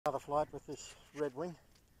Another flight with this red wing,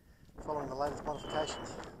 following the latest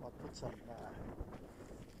modifications. I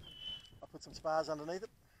put some spars underneath it,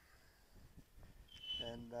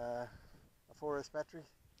 and a 4S battery,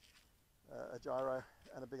 a gyro,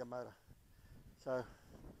 and a bigger motor. So,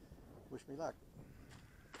 wish me luck.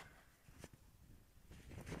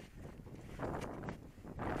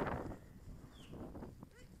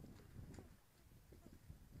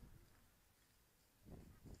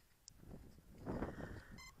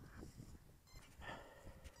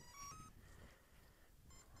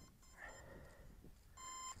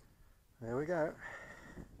 There we go.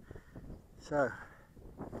 So,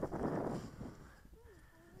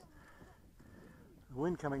 the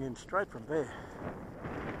wind coming in straight from there.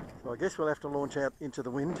 So I guess we'll have to launch out into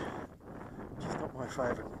the wind, which is not my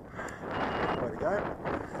favourite way to go.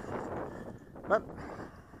 But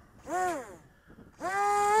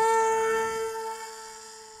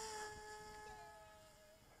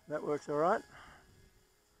that works all right.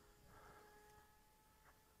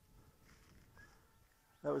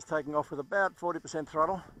 That was taking off with about 40%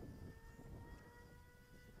 throttle.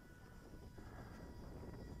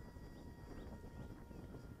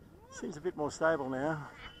 Seems a bit more stable now,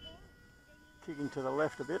 kicking to the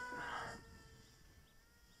left a bit.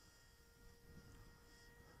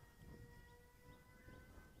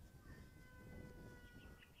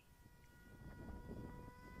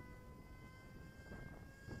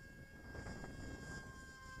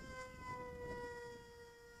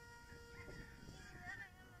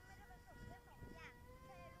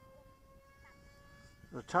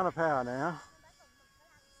 A ton of power now.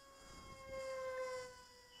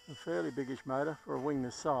 A fairly biggish motor for a wing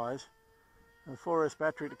this size, and a 4S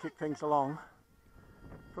battery to kick things along.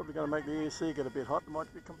 Probably going to make the ESC get a bit hot. It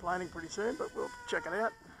might be complaining pretty soon, but we'll check it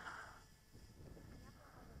out.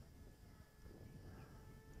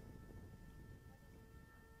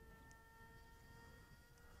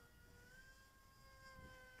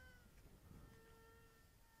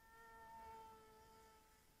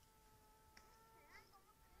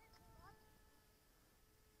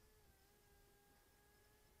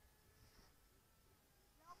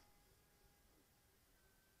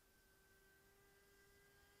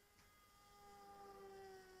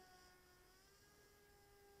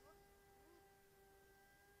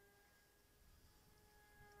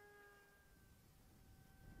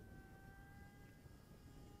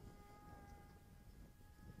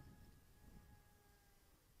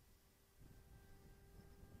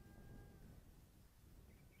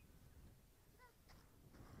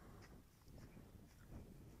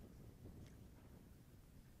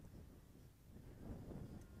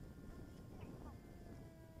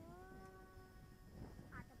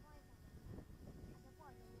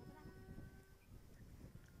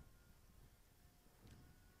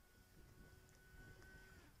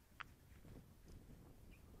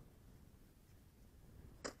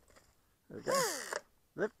 There we go.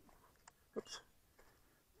 Left. Oops.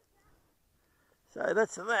 So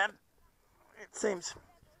that's that. It seems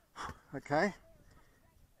okay.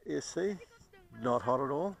 ESC, not hot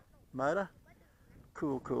at all. Motor,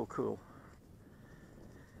 cool, cool, cool.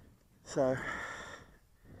 So,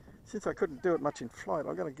 since I couldn't do it much in flight,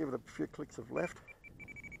 I'm going to give it a few clicks of left.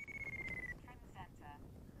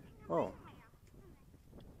 Oh.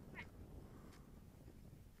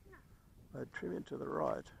 I'd trim into the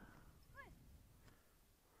right.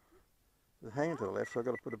 It's hanging to the left, so I've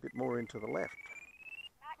got to put a bit more into the left.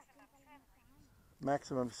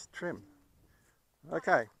 Maximum trim.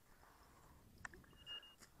 Okay.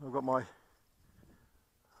 I've got my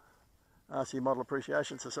RC Model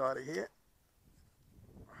Appreciation Society here.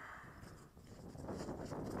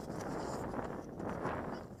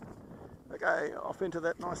 Okay, off into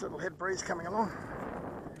that nice little head breeze coming along.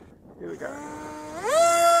 Here we go.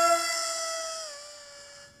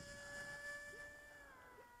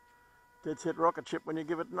 Dead set rocket ship when you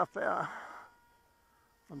give it enough power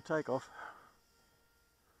on takeoff.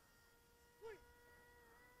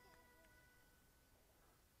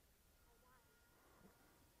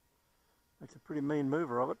 Makes a pretty mean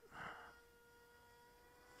mover of it.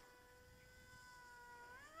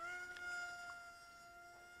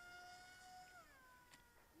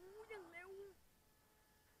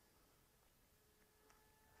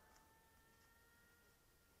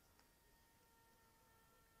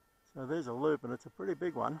 So there's a loop, and it's a pretty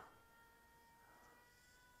big one.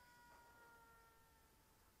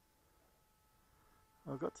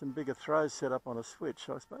 I've got some bigger throws set up on a switch,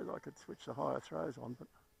 so I suppose I could switch the higher throws on, but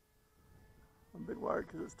I'm a bit worried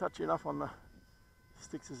because it's touchy enough on the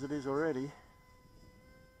sticks as it is already.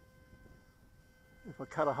 If I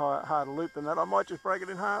cut a harder loop than that, I might just break it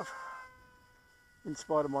in half. in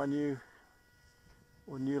spite of my new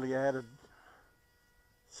or newly added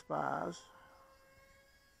spars.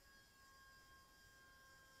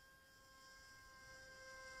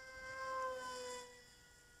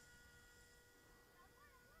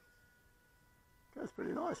 Goes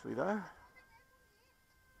pretty nicely though.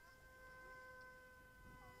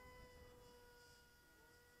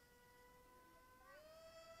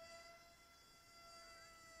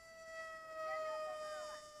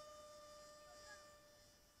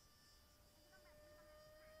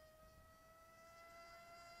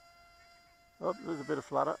 Oh, there's a bit of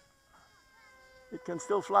flutter. It can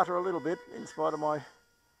still flutter a little bit in spite of my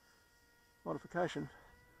modification.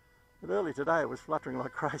 But early today it was fluttering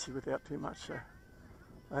like crazy without too much, so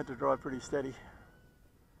I had to drive pretty steady.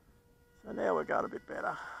 So now we're going a bit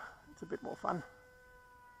better. It's a bit more fun.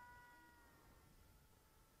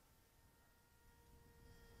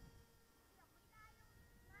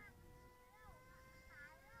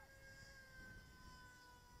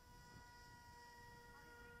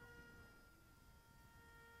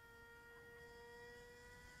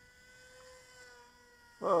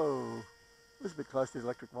 Whoa, it was a bit close to the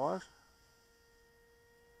electric wires.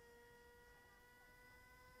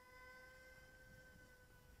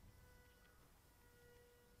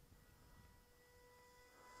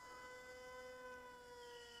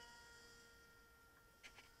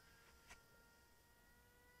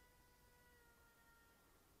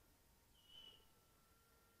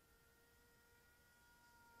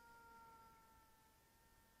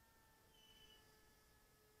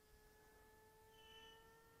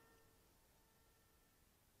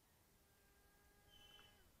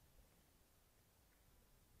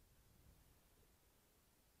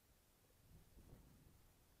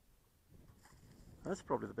 That's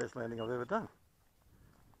probably the best landing I've ever done.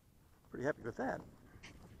 Pretty happy with that.